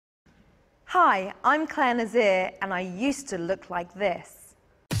Hi, I'm Clare Nasir and I used to look like this.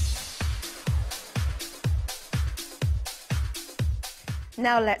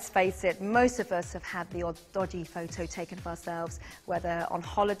 Now let's face it, most of us have had the odd dodgy photo taken of ourselves, whether on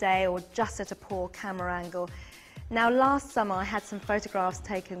holiday or just at a poor camera angle. Now last summer I had some photographs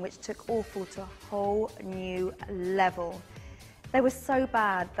taken which took awful to a whole new level. They were so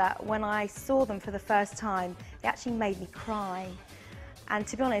bad that when I saw them for the first time, they actually made me cry. And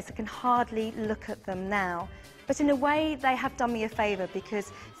to be honest, I can hardly look at them now. But in a way, they have done me a favour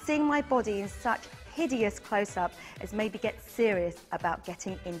because seeing my body in such hideous close-up has made me get serious about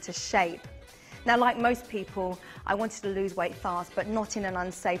getting into shape. Now, like most people, I wanted to lose weight fast, but not in an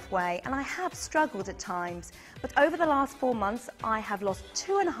unsafe way. And I have struggled at times. But over the last 4 months, I have lost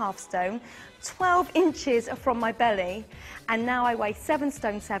 2.5 stone, 12 inches from my belly, and now I weigh 7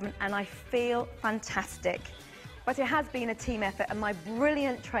 stone 7, and I feel fantastic. But it has been a team effort, and my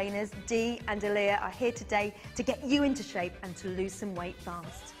brilliant trainers, Dee and Aaliyah, are here today to get you into shape and to lose some weight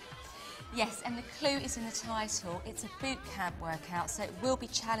fast. Yes, and the clue is in the title. It's a boot camp workout, so it will be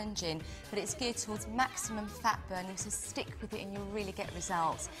challenging, but it's geared towards maximum fat burning, so stick with it and you'll really get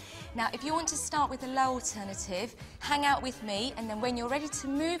results. Now, if you want to start with a low alternative, hang out with me, and then when you're ready to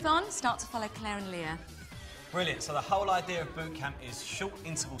move on, start to follow Clare and Leah. Brilliant. So the whole idea of boot camp is short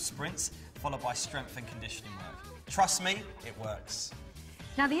interval sprints followed by strength and conditioning work. Trust me, it works.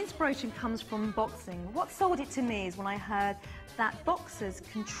 Now, the inspiration comes from boxing. What sold it to me is when I heard that boxers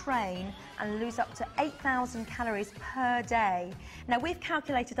can train and lose up to 8,000 calories per day. Now, we've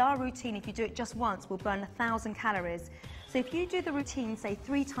calculated our routine, if you do it just once, will burn 1,000 calories. So if you do the routine, say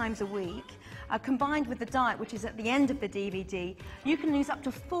 3 times a week, combined with the diet, which is at the end of the DVD, you can lose up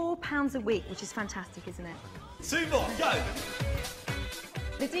to 4 pounds a week, which is fantastic, isn't it? 2 more, go!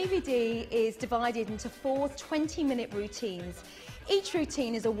 The DVD is divided into 4 20-minute routines. Each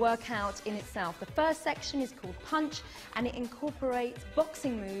routine is a workout in itself. The first section is called Punch, and it incorporates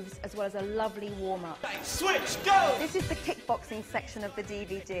boxing moves as well as a lovely warm-up. Switch, go! This is the kickboxing section of the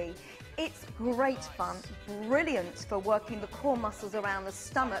DVD. It's great fun, brilliant for working the core muscles around the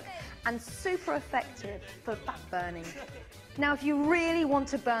stomach, and super effective for fat burning. Now, if you really want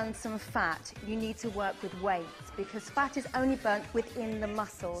to burn some fat, you need to work with weights because fat is only burnt within the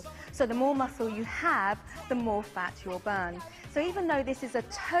muscle. So the more muscle you have, the more fat you'll burn. So even though this is a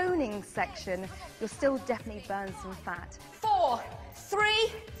toning section, you'll still definitely burn some fat. 4, 3,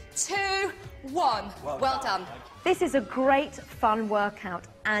 2, 1. Well done. This is a great fun workout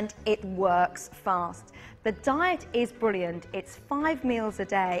and it works fast. The diet is brilliant. It's 5 meals a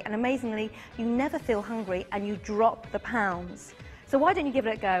day and amazingly you never feel hungry and you drop the pounds. So why don't you give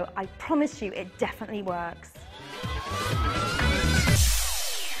it a go? I promise you it definitely works.